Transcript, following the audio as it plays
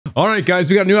All right, guys,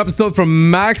 we got a new episode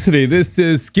from Max today. This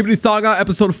is Skibidi Saga,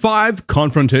 episode 5,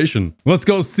 Confrontation. Let's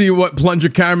go see what Plunger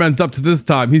Cameraman's up to this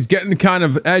time. He's getting kind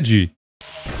of edgy.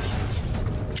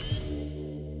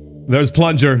 There's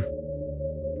Plunger.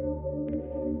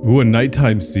 Ooh, a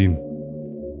nighttime scene.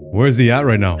 Where is he at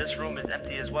right now? This room is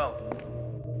empty as well.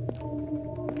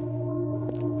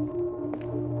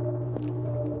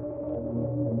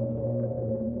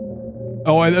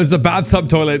 Oh, and there's the bathtub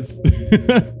toilets.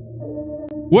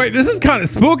 Wait, this is kind of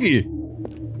spooky.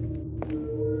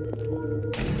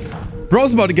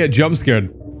 Bro's about to get jump scared.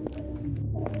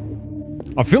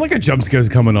 I feel like a jump scare is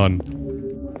coming on.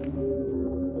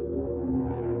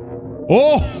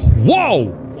 Oh, whoa!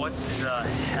 What the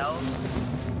hell?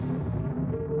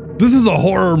 This is a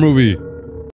horror movie.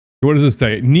 What does this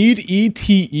say? Need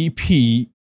ETEPYEO?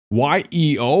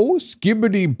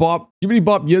 Skibidi bop,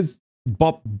 yes.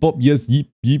 Bop, yes, yeep,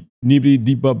 yeep, neebity,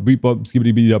 deep up, beep up,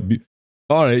 skibidi, beep up, beep.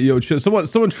 Alright, yo,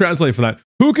 someone translate for that.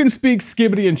 Who can speak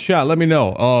Skibidi in chat? Let me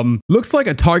know. Looks like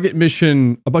a target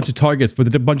mission, a bunch of targets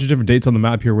with a bunch of different dates on the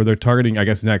map here where they're targeting, I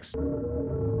guess, next.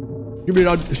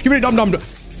 Skibidi dum dum dum.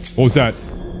 What was that?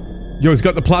 Yo, he's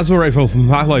got the plasma rifle from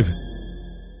Half-Life.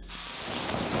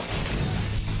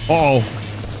 Uh-oh.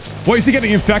 Wait, is he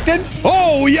getting infected?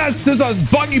 Oh, yes, there's a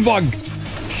buggy bug.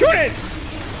 Shoot it!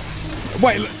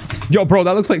 Wait, yo, bro,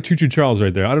 that looks like Choo Choo Charles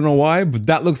right there. I don't know why, but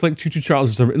that looks like Choo Choo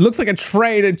Charles. It looks like a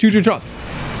train at Choo Choo Charles.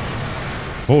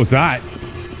 What was that?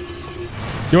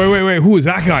 Yo, wait, who is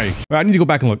that guy? Wait, I need to go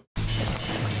back and look.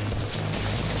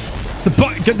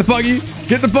 Get the buggy.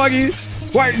 Get the buggy.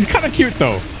 Wait, he's kind of cute,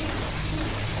 though.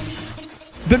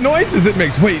 The noises it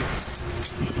makes. Wait.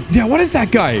 Yeah, what is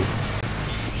that guy?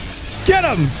 Get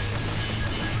him.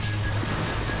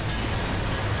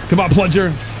 Come on,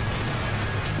 Plunger.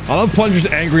 I love Plunger's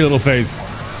angry little face.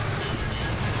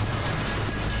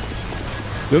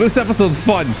 Yo, this episode's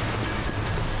fun.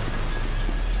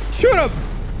 Shoot him!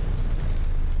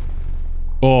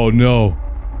 Oh no.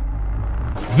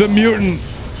 The mutant.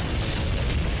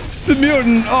 The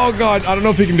mutant. Oh god, I don't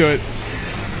know if he can do it.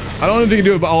 I don't know if he can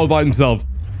do it all by himself.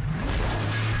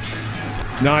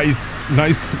 Nice.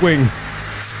 Nice swing.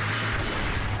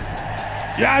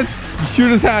 Yes!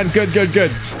 Shoot his hand. Good, good,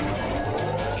 good.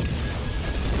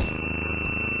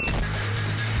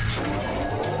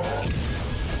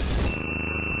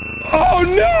 Oh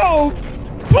no!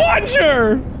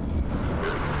 Plunger!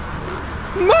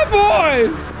 My boy!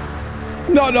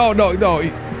 No.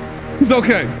 He's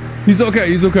okay. He's okay.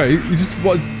 He's okay. He just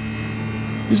was...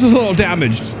 He's just a little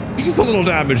damaged. He's just a little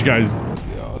damaged, guys.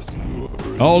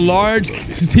 Oh, large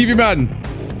TV man.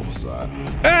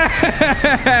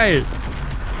 Hey!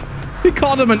 He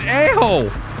called him an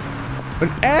a-hole. An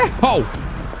a-hole.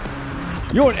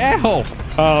 You're an a-hole.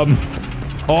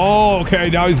 Oh, okay.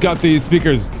 Now he's got these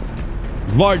speakers.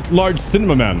 Large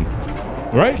cinema man,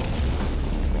 right?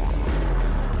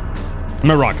 Am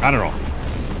I wrong? I don't know.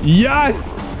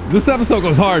 Yes! This episode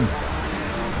goes hard.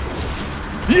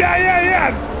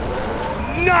 Yeah!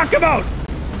 Knock him out!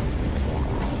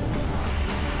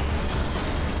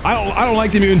 I don't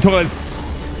like the mutant toilets.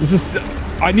 This is...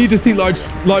 I need to see large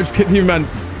TV man.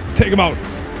 Take him out.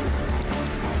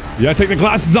 Yeah, take the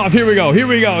glasses off. Here we go.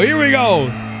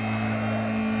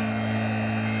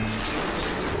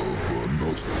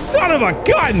 Son of a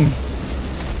gun!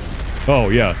 Oh,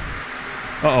 yeah.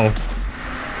 Uh-oh.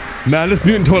 Man, this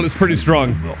mutant toilet's pretty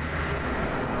strong.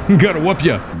 I'm gonna whoop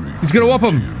ya. He's gonna whoop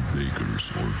him.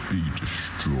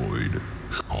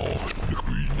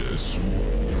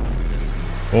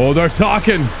 Oh, they're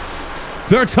talking.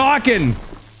 They're talking.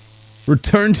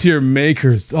 Return to your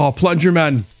makers. Oh, Plunger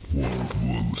man.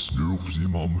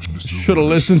 Should have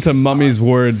listened to Mummy's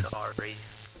words.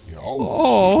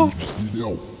 Oh.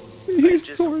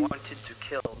 He's sorry. Wanted to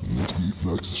kill.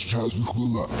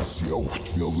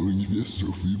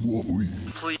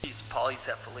 Please,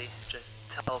 polycephaly, just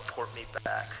teleport me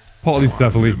back.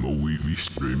 Polycephaly.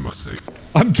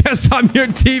 I guess I'm your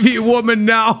TV woman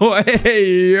now.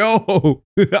 Hey, yo.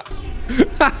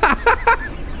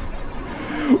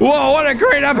 Whoa, what a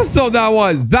great episode that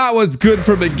was. That was good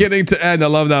from beginning to end. I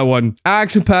love that one.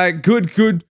 Action-packed,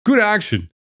 good action.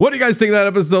 What do you guys think of that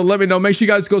episode? Let me know. Make sure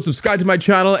you guys go subscribe to my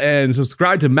channel and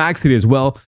subscribe to Max City as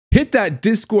well. Hit that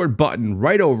Discord button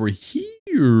right over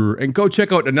here and go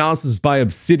check out Analysis by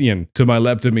Obsidian to my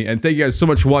left of me. And thank you guys so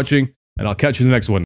much for watching, and I'll catch you in the next one.